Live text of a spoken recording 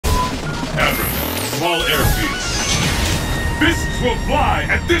of all airfields. Fists will fly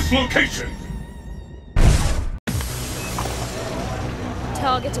at this location!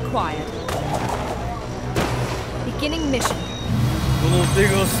 Target acquired. Beginning mission.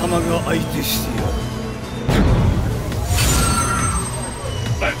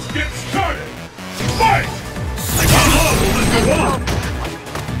 Let's get started! Fight! How will this go on?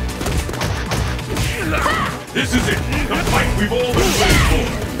 This is it! The fight we've all been waiting for!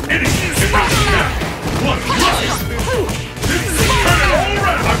 Anything can happen now! What life! This is turn it all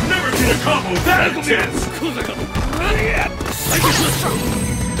around! I've never seen a combo that intense!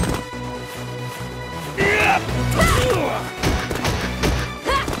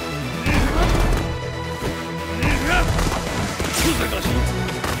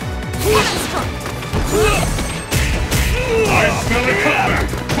 I smell a comeback!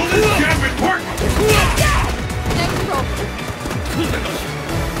 Will this gambit work?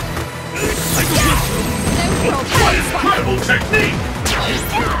 What incredible technique!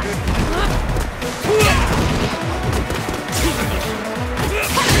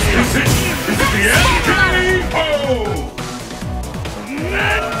 Is it the end? K.O.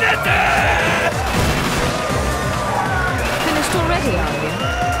 Finished already, are you?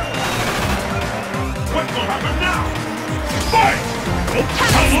 What will happen now? Fight!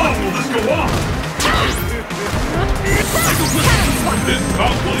 How long will this go on? This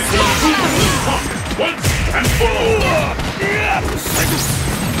bout will equal who will conquer once and for all!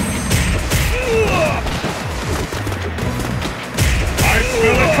 I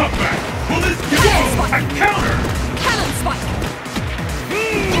smell a comeback! Will this give a counter? Cannon spike!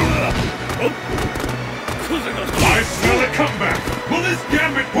 I smell a comeback! Will this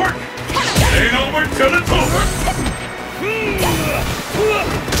gambit work? Ain't over till it's over!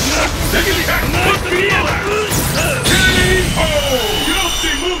 Second attack must be K.O. You don't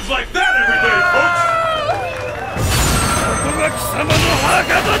see moves like that every day, folks!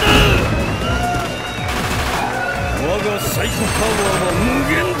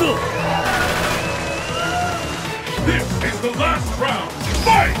 This is the last round!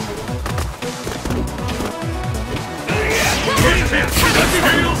 Fight! First hit, the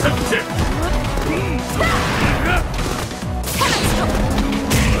scales have tipped!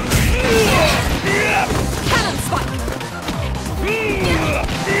 Cannon spike!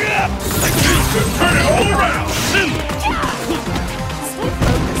 This could turn it all around! Stay focused.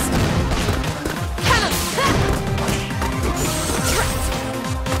 Cannon!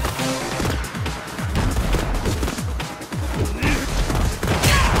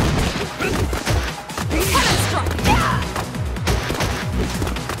 Cannon strike!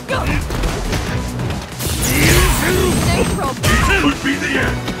 Go! No problem. This could be the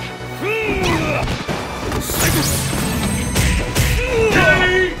end!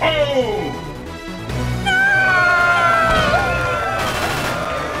 K.O.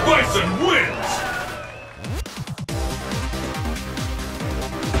 Bison wins!